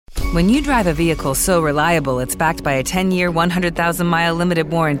When you drive a vehicle so reliable it's backed by a 10-year, 100,000-mile limited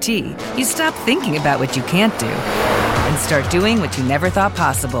warranty, you stop thinking about what you can't do and start doing what you never thought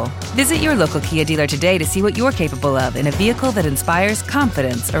possible. Visit your local Kia dealer today to see what you're capable of in a vehicle that inspires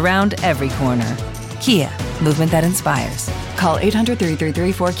confidence around every corner. Kia, movement that inspires. Call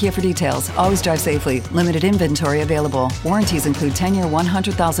 800-333-4KIA for details. Always drive safely. Limited inventory available. Warranties include 10-year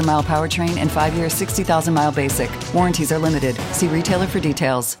 100,000-mile powertrain and 5-year 60,000-mile basic. Warranties are limited. See retailer for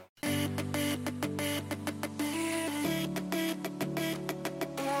details.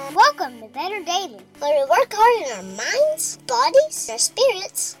 Welcome to Better Daily, where we work hard in our minds, bodies, and our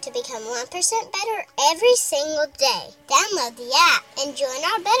spirits to become 1% better every single day. Download the app and join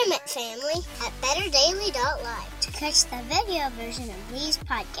our Betterment family at betterdaily.live to catch the video version of these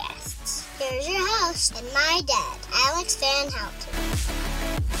podcasts. Here's your host and my dad, Alex Van Houten.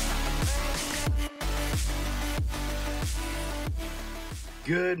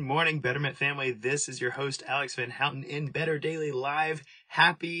 Good morning, Betterment family. This is your host, Alex Van Houten, in Better Daily Live.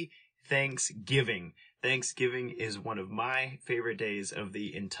 Happy Thanksgiving. Thanksgiving is one of my favorite days of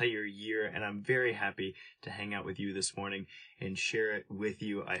the entire year, and I'm very happy to hang out with you this morning and share it with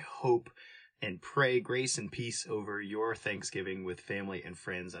you. I hope and pray grace and peace over your Thanksgiving with family and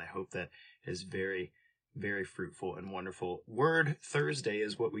friends. I hope that is very, very fruitful and wonderful. Word Thursday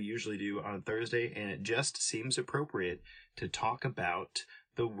is what we usually do on Thursday, and it just seems appropriate to talk about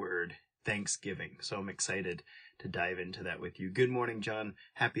the word Thanksgiving. So I'm excited to dive into that with you. Good morning, John.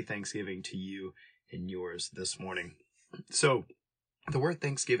 Happy Thanksgiving to you and yours this morning. So the word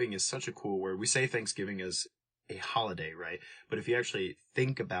Thanksgiving is such a cool word. We say Thanksgiving is a holiday, right? But if you actually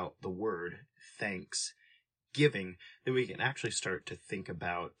think about the word Thanksgiving, then we can actually start to think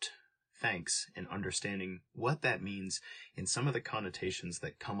about thanks and understanding what that means and some of the connotations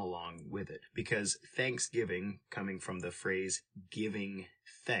that come along with it. Because Thanksgiving, coming from the phrase giving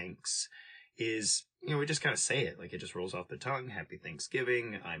thanks, is, we just kind of say it, like it just rolls off the tongue. Happy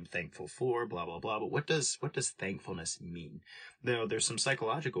Thanksgiving, I'm thankful for, blah, blah, blah. But what does thankfulness mean? Now, there's some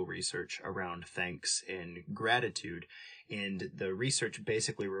psychological research around thanks and gratitude, and the research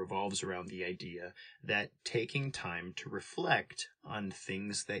basically revolves around the idea that taking time to reflect on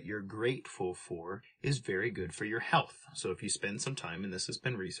things that you're grateful for is very good for your health. So if you spend some time, and this has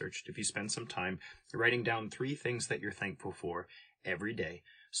been researched, if you spend some time writing down 3 things that you're thankful for every day.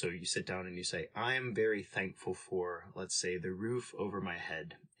 So you sit down and you say, I am very thankful for, let's say, the roof over my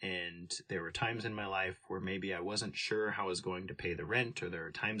head. And there were times in my life where maybe I wasn't sure how I was going to pay the rent, or there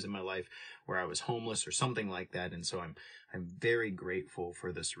were times in my life where I was homeless or something like that. And so I'm very grateful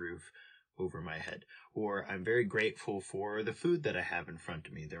for this roof over my head. Or I'm very grateful for the food that I have in front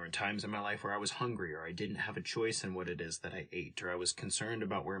of me. There were times in my life where I was hungry, or I didn't have a choice in what it is that I ate, or I was concerned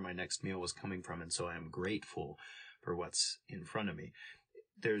about where my next meal was coming from. And so I am grateful for what's in front of me.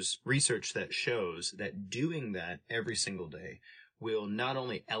 There's research that shows that doing that every single day will not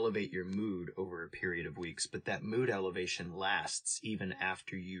only elevate your mood over a period of weeks, but that mood elevation lasts even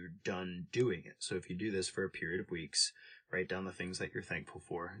after you're done doing it. So if you do this for a period of weeks, write down the things that you're thankful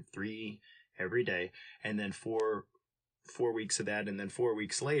for, 3 every day, and then 4 weeks of that, and then 4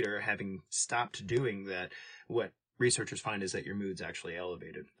 weeks later, having stopped doing that, what researchers find is that your mood's actually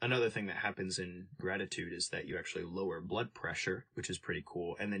elevated. Another thing that happens in gratitude is that you actually lower blood pressure, which is pretty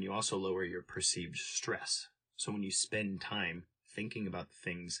cool. And then you also lower your perceived stress. So when you spend time thinking about the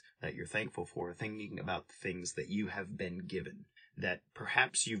things that you're thankful for, thinking about the things that you have been given, that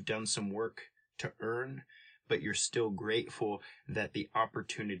perhaps you've done some work to earn, but you're still grateful that the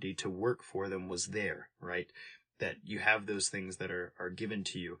opportunity to work for them was there, right? That you have those things that are given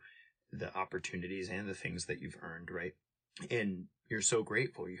to you, the opportunities and the things that you've earned, right? And you're so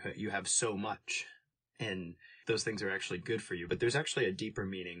grateful. You have so much, and those things are actually good for you. But there's actually a deeper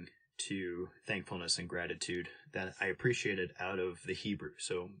meaning to thankfulness and gratitude that I appreciated out of the Hebrew.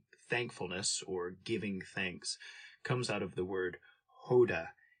 So thankfulness, or giving thanks, comes out of the word hoda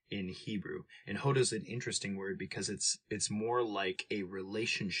in Hebrew. And hoda is an interesting word because it's more like a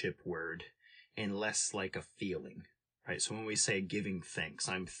relationship word and less like a feeling. Right? So when we say giving thanks,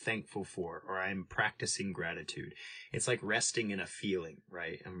 I'm thankful for, or I'm practicing gratitude, it's like resting in a feeling,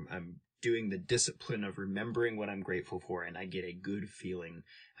 right? I'm doing the discipline of remembering what I'm grateful for, and I get a good feeling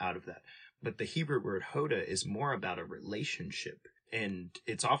out of that. But the Hebrew word hoda is more about a relationship, and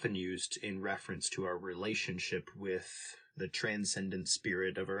it's often used in reference to our relationship with the transcendent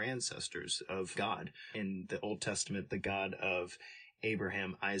spirit of our ancestors, of God. In the Old Testament, the God of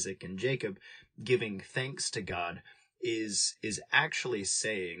Abraham, Isaac, and Jacob, giving thanks to God is actually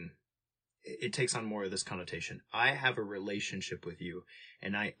saying, it takes on more of this connotation. I have a relationship with you,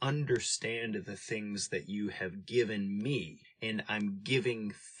 and I understand the things that you have given me, and I'm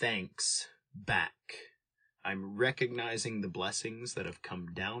giving thanks back. I'm recognizing the blessings that have come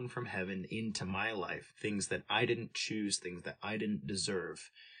down from heaven into my life, things that I didn't choose, things that I didn't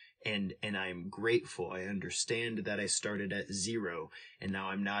deserve. And I'm grateful. I understand that I started at 0, and now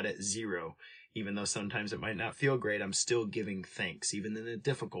I'm not at 0. Even though sometimes it might not feel great, I'm still giving thanks. Even in the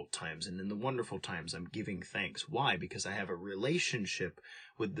difficult times and in the wonderful times, I'm giving thanks. Why? Because I have a relationship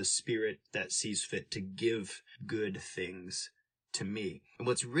with the Spirit that sees fit to give good things to me. And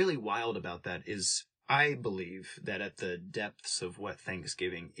what's really wild about that is I believe that at the depths of what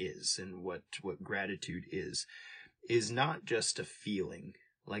Thanksgiving is and what gratitude is not just a feeling,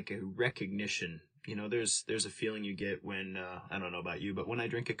 like a recognition. You know, there's a feeling you get when, I don't know about you, but when I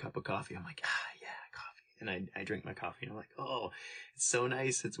drink a cup of coffee, I'm like, yeah, coffee. And I drink my coffee and I'm like, oh, it's so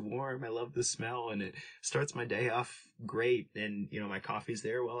nice. It's warm. I love the smell. And it starts my day off great. And, you know, my coffee's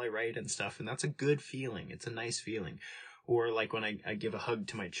there while I write and stuff. And that's a good feeling. It's a nice feeling. Or like when I give a hug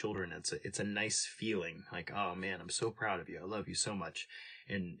to my children, it's a nice feeling. Like, oh man, I'm so proud of you. I love you so much.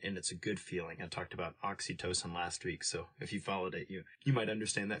 And it's a good feeling. I talked about oxytocin last week, so if you followed it, you might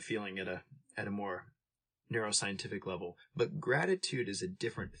understand that feeling at a more neuroscientific level. But gratitude is a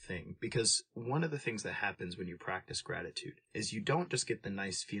different thing, because one of the things that happens when you practice gratitude is you don't just get the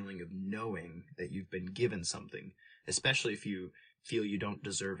nice feeling of knowing that you've been given something, especially if you feel you don't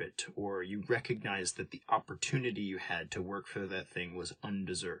deserve it, or you recognize that the opportunity you had to work for that thing was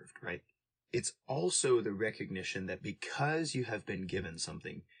undeserved, right? It's also the recognition that because you have been given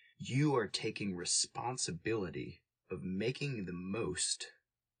something, you are taking responsibility of making the most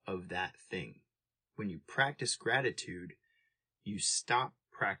of that thing. When you practice gratitude, you stop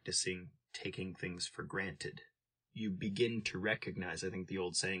practicing taking things for granted. You begin to recognize, I think the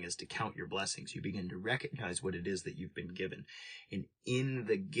old saying is to count your blessings. You begin to recognize what it is that you've been given. And in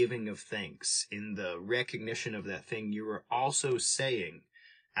the giving of thanks, in the recognition of that thing, you are also saying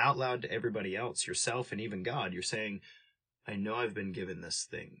out loud to everybody else, yourself and even God, you're saying, I know I've been given this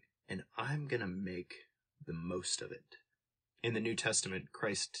thing, and I'm going to make the most of it. In the New Testament,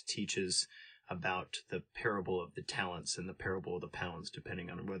 Christ teaches about the parable of the talents and the parable of the pounds, depending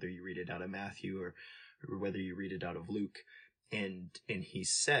on whether you read it out of Matthew or whether you read it out of Luke. And he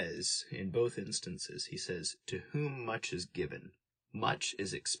says, in both instances, he says, to whom much is given, much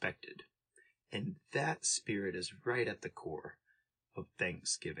is expected. And that spirit is right at the core of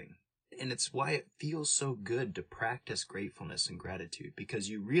Thanksgiving. And it's why it feels so good to practice gratefulness and gratitude, because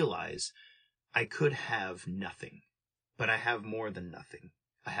you realize I could have nothing, but I have more than nothing.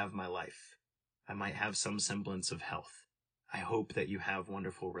 I have my life. I might have some semblance of health. I hope that you have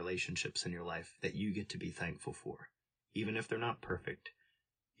wonderful relationships in your life that you get to be thankful for. Even if they're not perfect,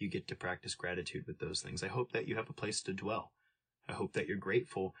 you get to practice gratitude with those things. I hope that you have a place to dwell. I hope that you're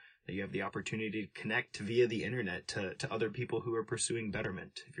grateful that you have the opportunity to connect via the internet to other people who are pursuing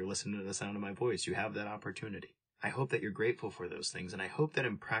betterment. If you're listening to the sound of my voice, you have that opportunity. I hope that you're grateful for those things, and I hope that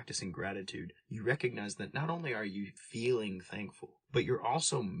in practicing gratitude, you recognize that not only are you feeling thankful, but you're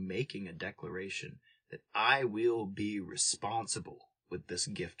also making a declaration that I will be responsible with this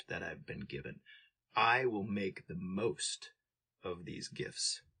gift that I've been given. I will make the most of these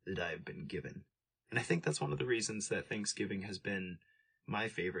gifts that I've been given. And I think that's one of the reasons that Thanksgiving has been my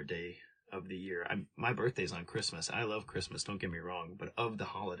favorite day of the year. My birthday's on Christmas. I love Christmas, don't get me wrong, but of the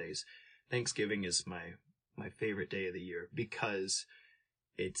holidays, Thanksgiving is my favorite day of the year, because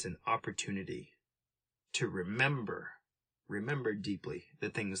it's an opportunity to remember deeply the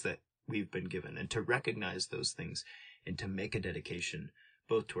things that we've been given, and to recognize those things, and to make a dedication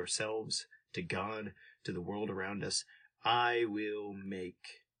both to ourselves, to God, to the world around us. I will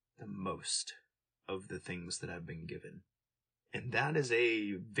make the most of the things that I've been given. And that is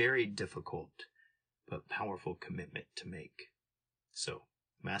a very difficult but powerful commitment to make. So,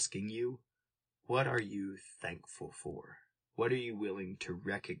 I'm asking you, what are you thankful for? What are you willing to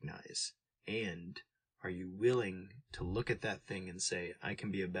recognize? And are you willing to look at that thing and say, I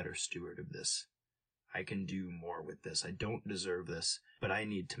can be a better steward of this. I can do more with this. I don't deserve this, but I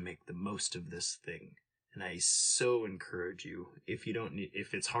need to make the most of this thing. And I so encourage you, if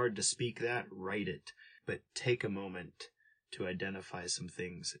it's hard to speak that, write it. But take a moment to identify some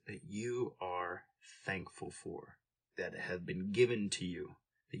things that you are thankful for, that have been given to you,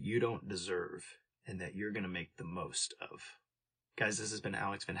 that you don't deserve, and that you're going to make the most of. Guys, this has been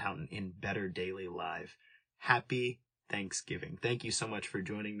Alex Van Houten in Better Daily Live. Happy Thanksgiving. Thank you so much for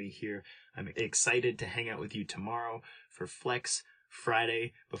joining me here. I'm excited to hang out with you tomorrow for Flex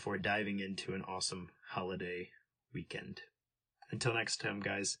Friday before diving into an awesome holiday weekend. Until next time,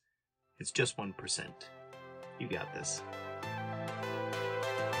 guys, It's just 1%. You got this.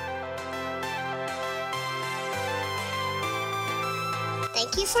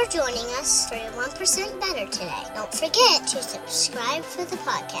 Thank you for joining us for your 1% Better today. Don't forget to subscribe for the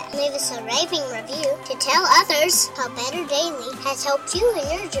podcast. Leave us a raving review to tell others how Better Daily has helped you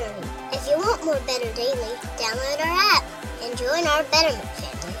in your journey. If you want more Better Daily, download our app and join our Betterment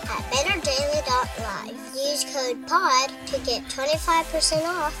family at betterdaily.live. Use code POD to get 25%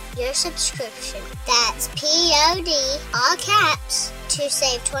 off your subscription. That's POD, all caps, to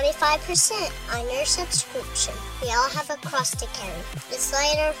save 25% on your subscription. We all have a cross to carry. It's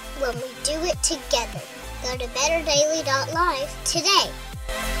lighter when we do it together. Go to betterdaily.live today.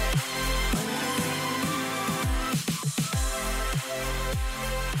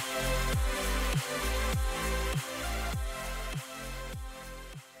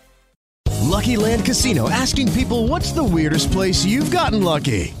 Lucky Land Casino, asking people, what's the weirdest place you've gotten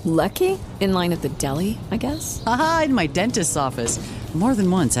lucky? Lucky? In line at the deli, I guess? Aha, in my dentist's office. More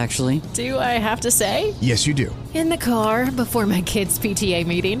than once, actually. Do I have to say? Yes, you do. In the car before my kids' PTA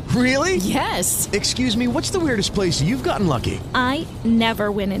meeting. Really? Yes. Excuse me, what's the weirdest place you've gotten lucky? I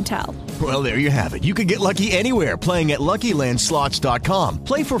never win and tell. Well, there you have it. You can get lucky anywhere, playing at LuckyLandSlots.com.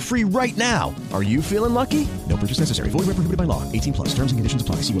 Play for free right now. Are you feeling lucky? No purchase necessary. Void where prohibited by law. 18+. Terms and conditions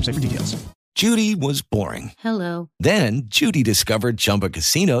apply. See website for details. Judy was boring. Hello. Then Judy discovered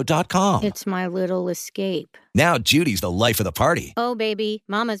ChumbaCasino.com. It's my little escape. Now Judy's the life of the party. Oh, baby,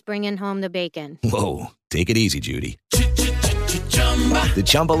 mama's bringing home the bacon. Whoa, take it easy, Judy. The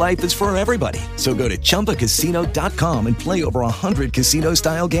Chumba life is for everybody. So go to ChumbaCasino.com and play over 100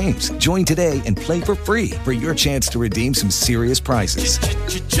 casino-style games. Join today and play for free for your chance to redeem some serious prizes.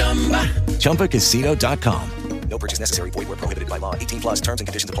 ChumbaCasino.com. No purchase necessary. Void where prohibited by law. 18+. Terms and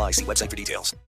conditions apply. See website for details.